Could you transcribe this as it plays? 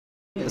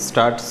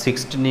Start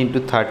 16 into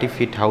 30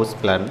 feet house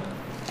plan.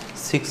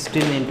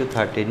 16 into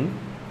 13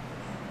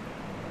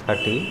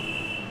 30,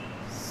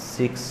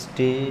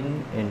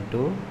 16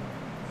 into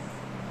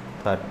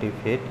 30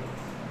 feet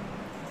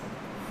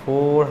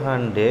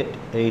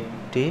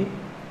 480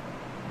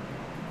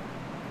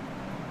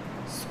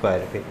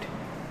 square feet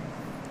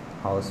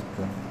house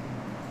plan.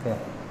 Okay,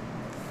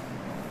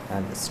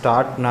 and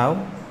start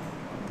now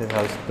the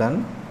house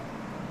plan.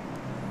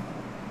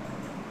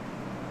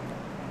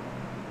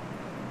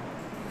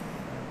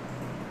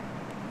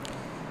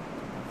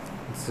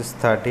 This is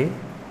 30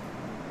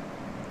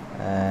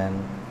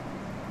 and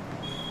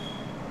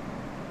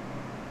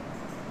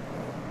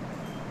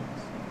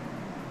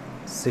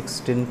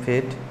 16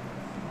 feet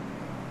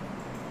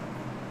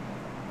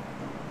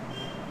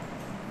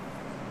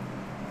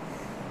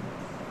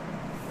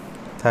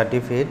 30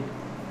 feet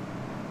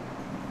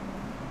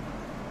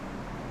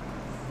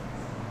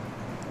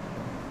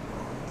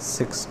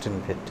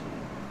 16 feet.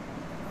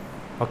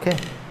 Okay,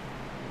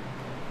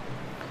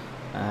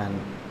 and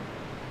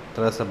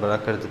थोड़ा सा बड़ा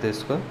कर देते हैं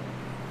इसको.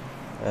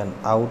 And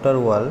outer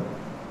wall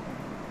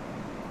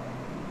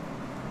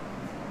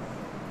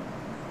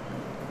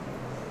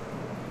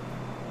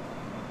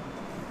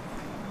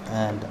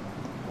and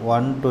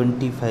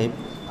 125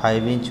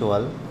 5-inch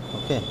wall.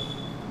 Okay,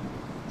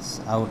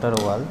 outer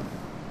wall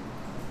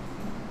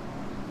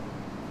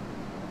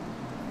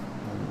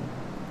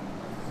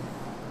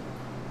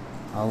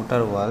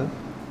outer wall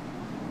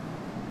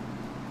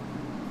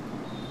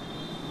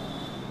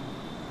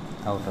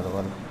outer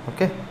wall.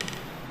 Okay,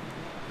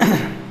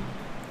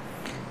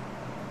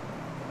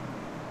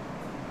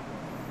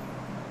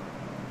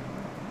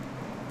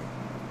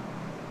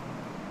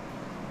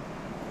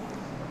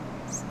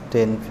 it's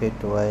 10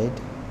 feet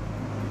wide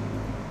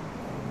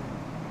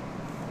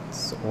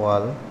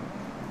wall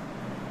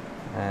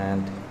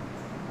and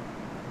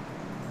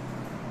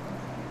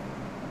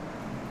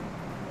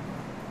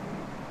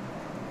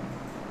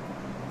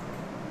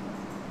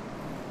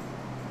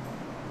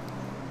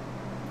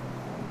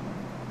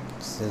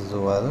this is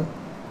wall.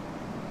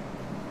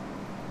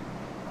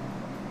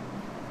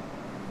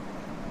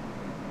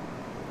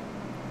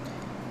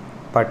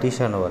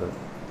 Partition wall.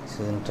 This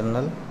is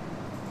internal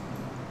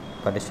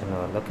partition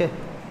wall. Okay,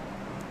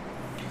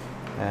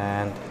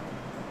 and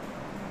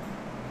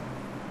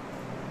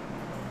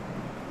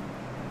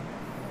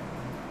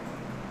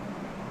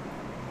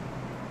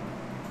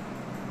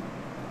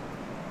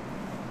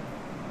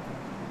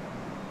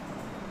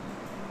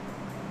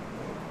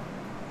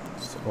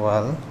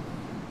wall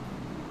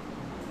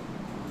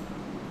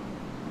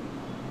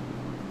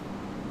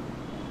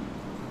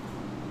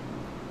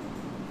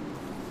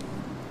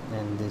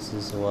and this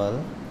is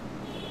wall.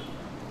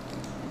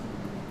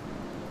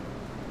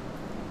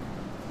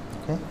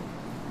 Okay,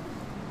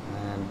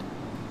 and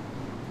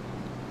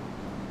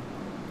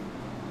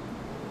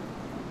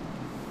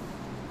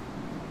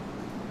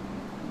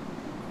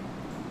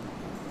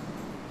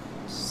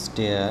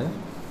stair,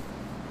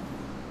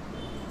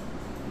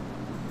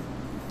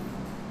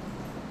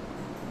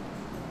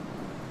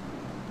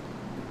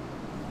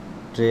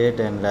 trade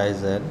and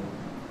riser,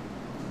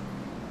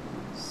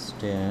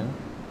 stair,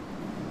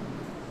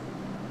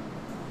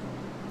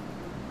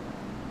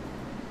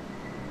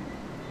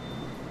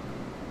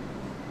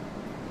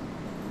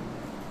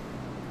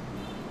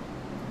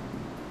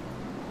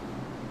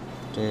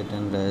 trade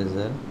and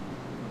riser,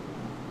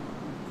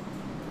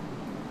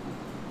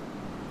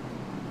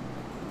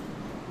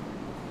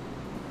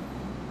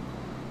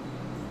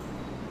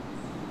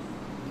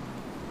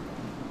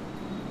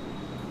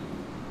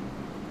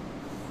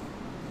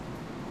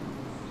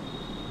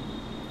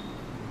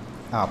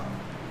 up.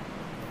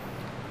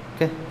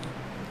 Okay,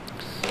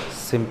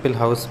 simple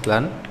house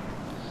plan.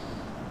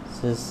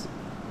 This is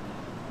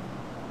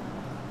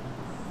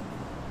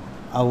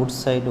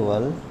outside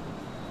wall.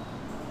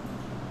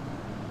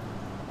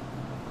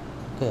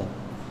 Okay,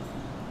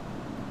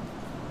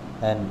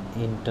 and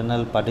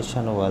internal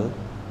partition wall.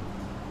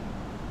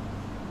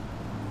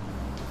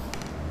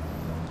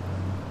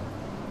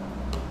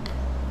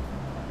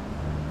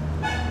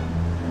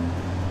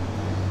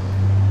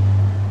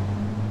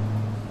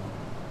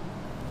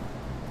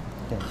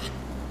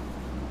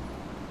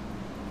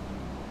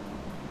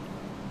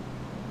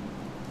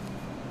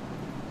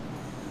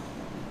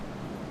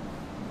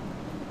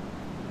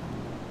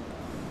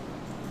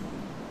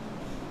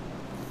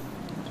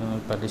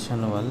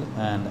 Partition wall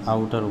and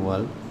outer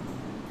wall.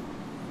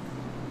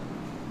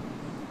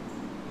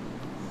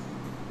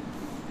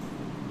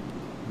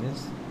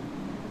 Yes,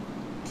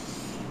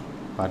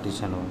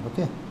 partition wall.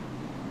 Okay,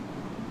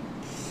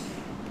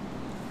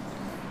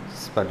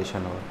 this is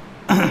partition wall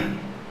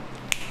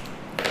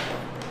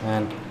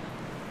and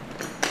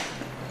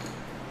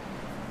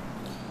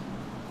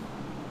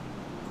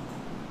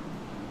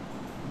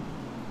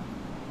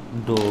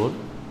door,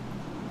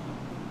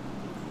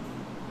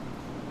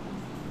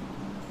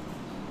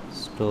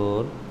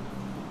 door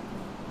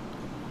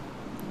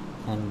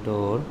and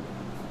door,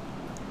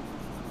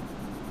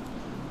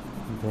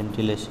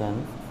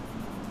 ventilation,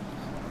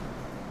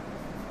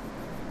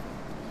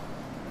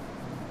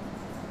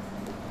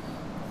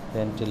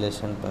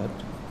 ventilation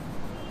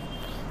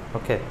part.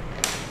 Okay,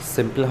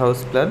 simple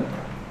house plan.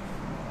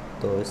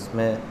 तो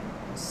इसमें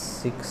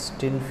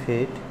 16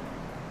 feet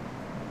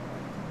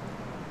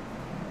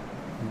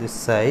this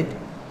side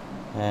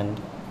and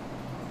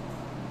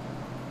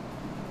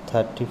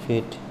 30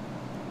 feet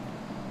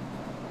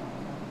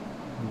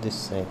this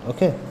side.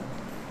 Okay,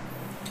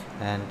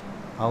 and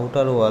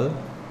outer wall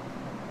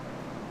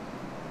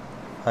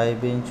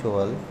 5-inch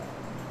wall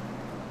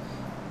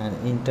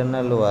and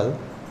internal wall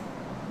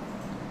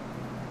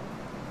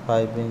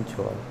 5-inch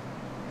wall.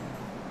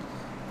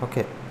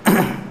 Okay,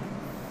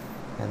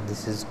 and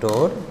this is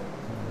door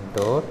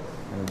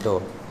and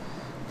door,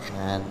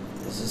 and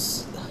this is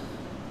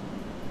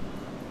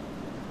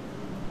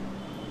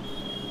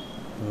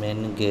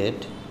main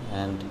gate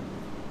and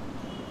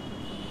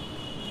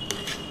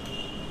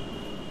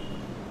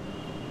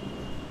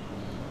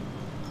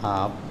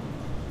up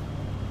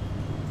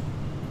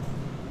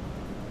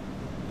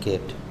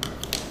gate.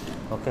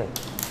 Okay,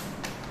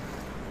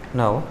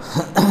 now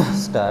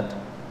start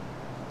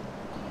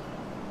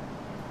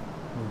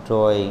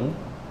drawing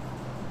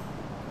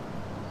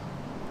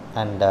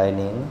and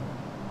dining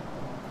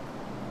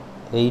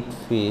 8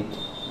 feet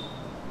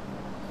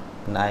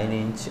 9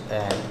 inch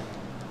and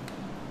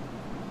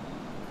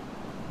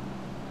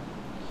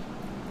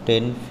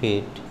 10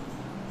 feet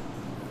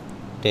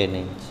 10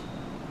 inch.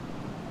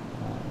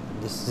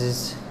 This is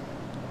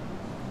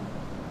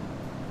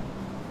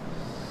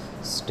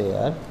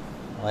stair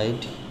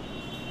wide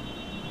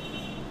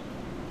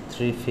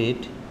 3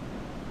 feet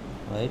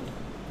wide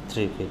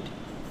 3 feet.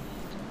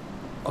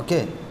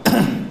 Okay,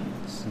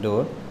 this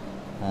door,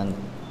 and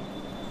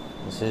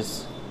this is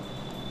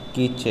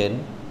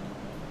kitchen.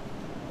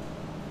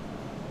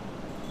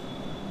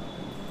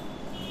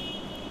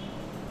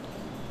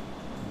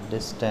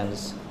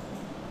 Distance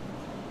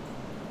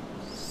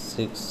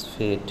 6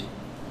 feet,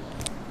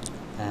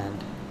 and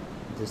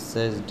this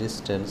says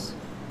distance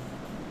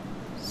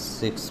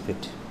 6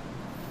 feet.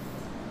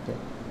 Okay,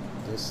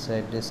 this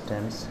side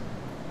distance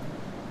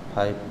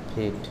 5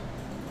 feet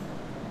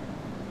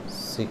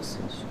 6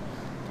 inch.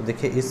 तो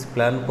देखिए, इस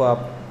plan को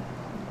आप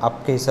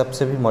आपके हिसाब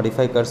से भी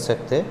modify कर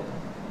सकते हैं।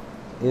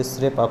 ये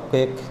सिर्फ आपको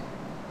एक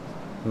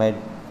मैं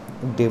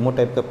डेमो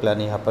टाइप का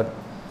प्लान यहाँ पर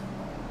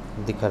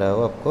दिखा रहा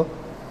हूँ, आपको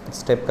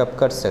स्टेप का आप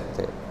कर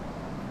सकते हैं।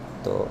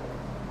 तो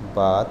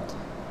bath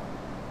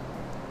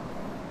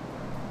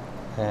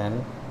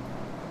and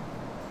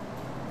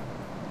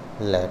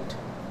let.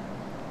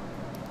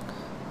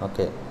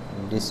 Okay,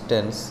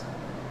 distance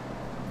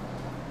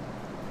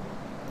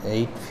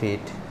 8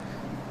 feet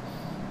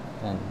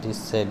and this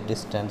side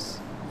distance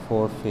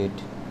 4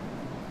 feet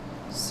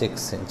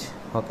 6 inch.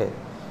 Okay,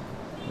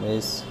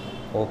 this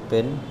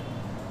open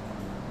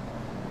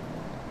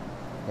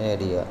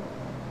area,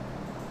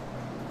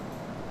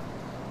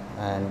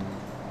 and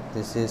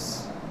this is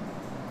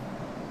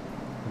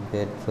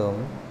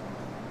bedroom.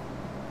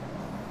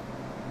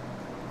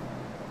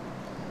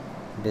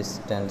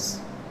 Distance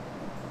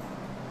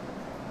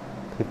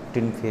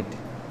 15 feet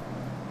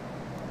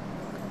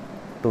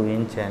 2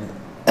 inch and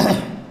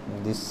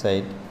this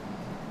side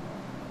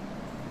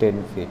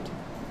 10 feet.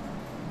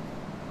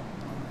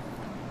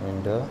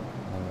 Window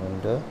and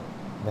window,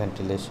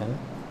 ventilation,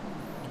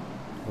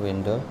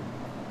 window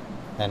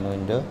and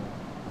window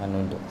and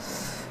window.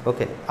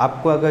 Okay,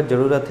 आपको अगर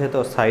ज़रूरत है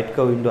तो side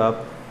का window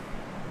आप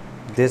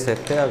दे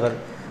सकते हैं, अगर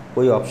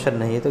कोई ऑप्शन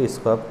नहीं है तो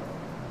इसको आप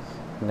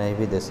नहीं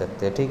भी दे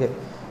सकते हैं। ठीक है,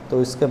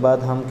 तो इसके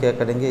बाद हम क्या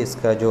करेंगे,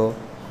 इसका जो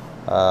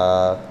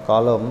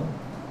कॉलम,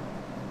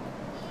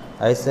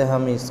 ऐसे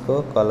हम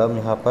इसको कॉलम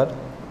यहाँ पर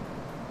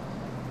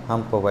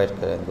हम प्रोवाइड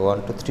करेंगे। 1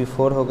 2 3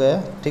 4 हो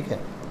गया। ठीक है,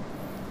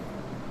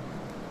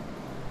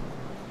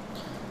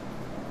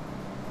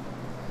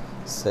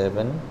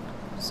 7,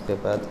 इसके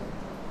बाद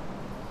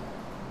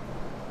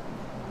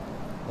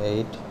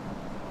 8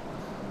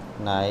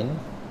 9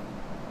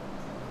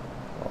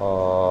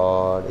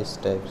 और इस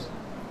टाइप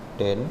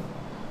 10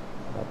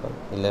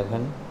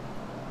 11।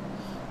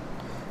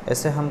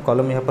 ऐसे हम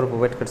कॉलम यहाँ पर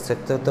प्रोवाइड कर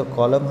सकते हो। तो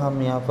कॉलम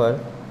हम यहाँ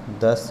पर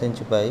 10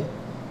 inch by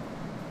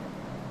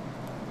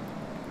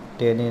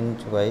 10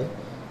 inch by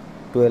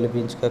 12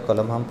 inch का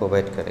कॉलम हम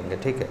प्रोवाइड करेंगे।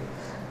 ठीक है,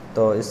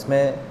 तो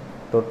इसमें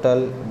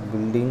total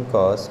building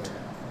cost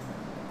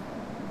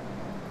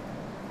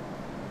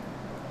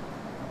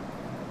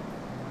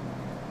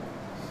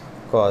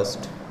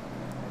cost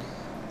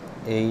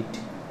 8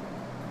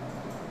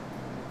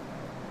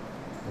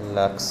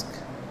 lakh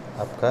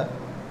आपका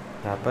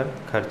यहाँ पर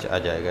खर्च आ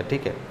जाएगा।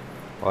 ठीक है,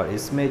 और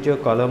इसमें जो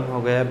कॉलम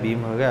हो गया,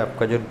 बीम हो गया,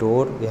 आपका जो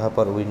डोर यहाँ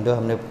पर विंडो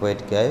हमने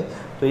प्रोवाइड किया है।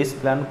 तो इस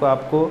प्लान को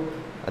आपको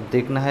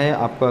देखना है,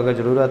 आपको अगर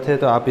ज़रूरत है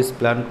तो आप इस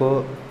प्लान को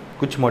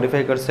कुछ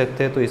मॉडिफाई कर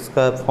सकते हैं। तो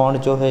इसका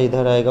फॉन्ट जो है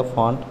इधर आएगा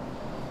फॉन्ट।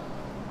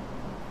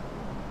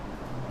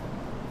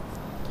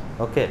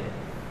 ओके,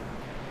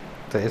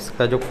 तो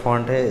इसका जो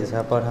फॉन्ट है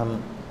यहाँ पर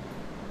हम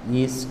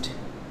ईस्ट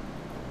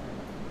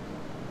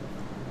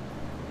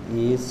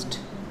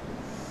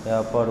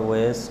यहाँ पर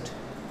वेस्ट,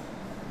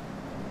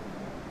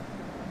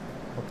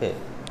 ओके,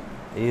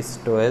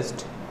 ईस्ट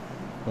वेस्ट,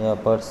 यहाँ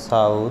पर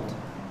साउथ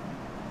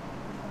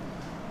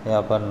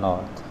यहाँ पर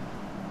नॉर्थ।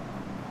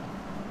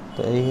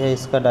 तो यही है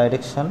इसका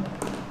डायरेक्शन।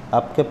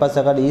 आपके पास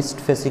अगर ईस्ट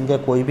फेसिंग का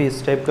कोई भी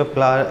इस टाइप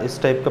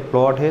का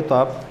प्लॉट है तो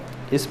आप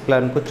इस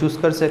प्लान को चूज़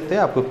कर सकते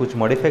हैं। आपको कुछ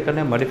मॉडिफाई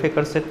करना है मॉडिफाई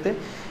कर सकते हैं।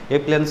 ये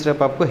प्लान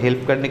सिर्फ आपको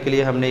हेल्प करने के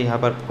लिए हमने यहाँ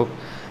पर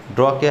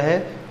ड्रॉ किया है।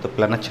 तो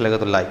प्लान अच्छा लगा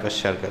तो लाइक और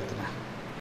शेयर कर देना।